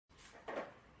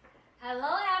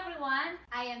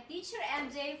Teacher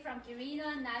MJ from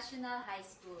Quirino National High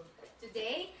School.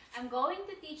 Today, I'm going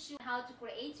to teach you how to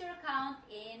create your account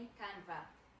in Canva.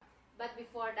 But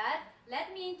before that,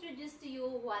 let me introduce to you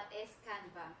what is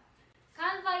Canva.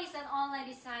 Canva is an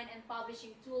online design and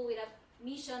publishing tool with a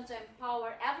mission to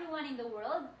empower everyone in the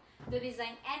world to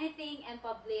design anything and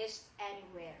publish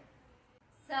anywhere.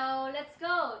 So, let's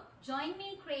go! Join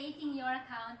me in creating your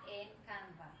account in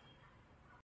Canva.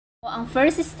 Ang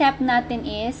first step natin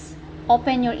is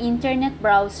open your internet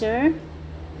browser.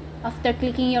 After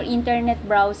clicking your internet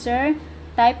browser,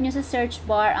 type nyo sa search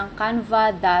bar ang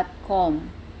canva.com.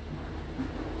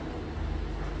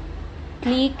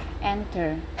 Click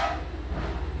enter.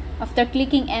 After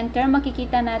clicking enter,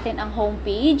 makikita natin ang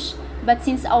homepage. But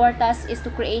since our task is to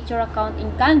create your account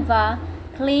in Canva,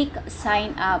 click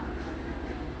sign up.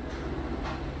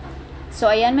 So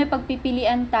ayan, may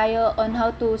pagpipilian tayo on how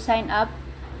to sign up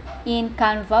in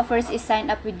Canva. First is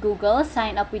sign up with Google,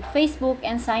 sign up with Facebook,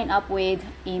 and sign up with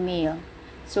email.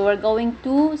 So we're going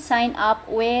to sign up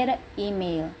with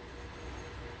email.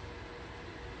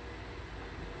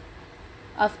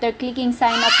 After clicking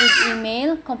sign up with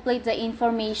email, complete the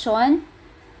information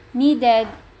needed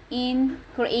in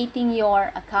creating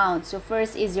your account. So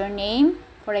first is your name.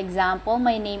 For example,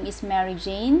 my name is Mary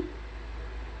Jane.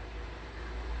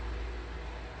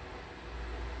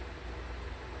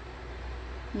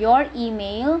 Your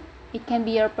email, it can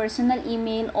be your personal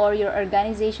email or your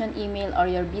organization email or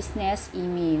your business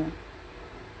email.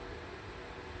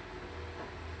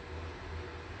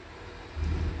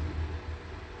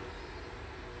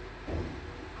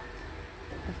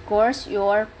 Of course,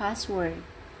 your password.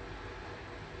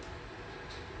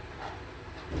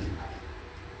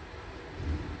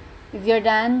 If you're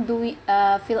done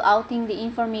fill outing the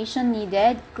information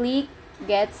needed, click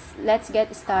let's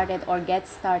get started or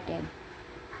get started.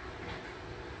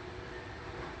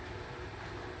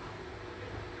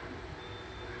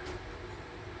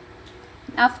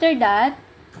 After that,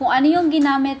 kung ano yung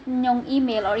ginamit nyong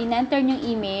email or in-enter nyong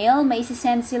email, may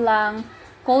isi-send silang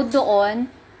code doon.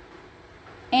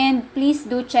 And please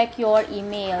do check your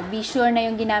email. Be sure na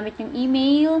yung ginamit nyong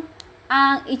email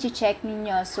ang i-check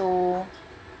ninyo. So,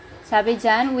 sabi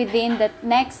dyan, within the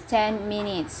next 10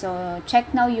 minutes. So,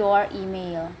 check now your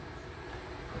email.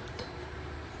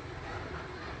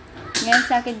 Ngayon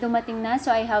sa akin dumating na. So,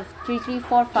 I have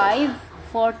 3345,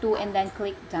 42, and then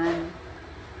click done.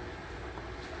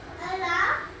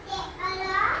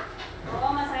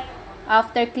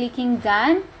 After clicking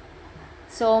done,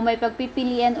 so may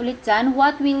pagpipilian ulit dyan,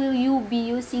 what will you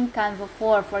be using Canva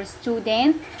for? For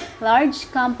student, large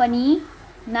company,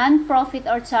 non-profit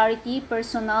or charity,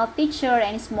 personal, teacher,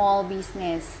 and small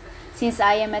business. Since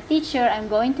I am a teacher,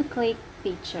 I'm going to click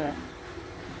teacher.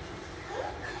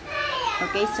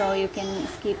 Okay, so you can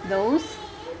skip those.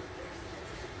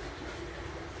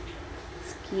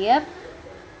 Skip.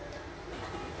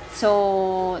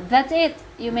 So that's it.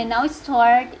 You may now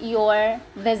start your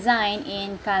design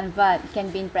in Canva. It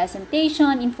can be in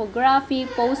presentation,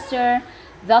 infographic, poster,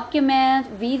 document,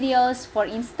 videos for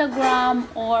Instagram,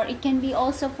 or it can be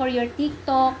also for your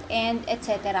TikTok and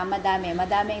etc. Madami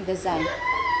ang design.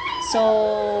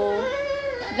 So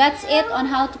that's it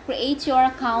on how to create your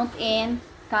account in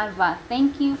Canva.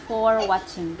 Thank you for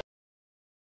watching.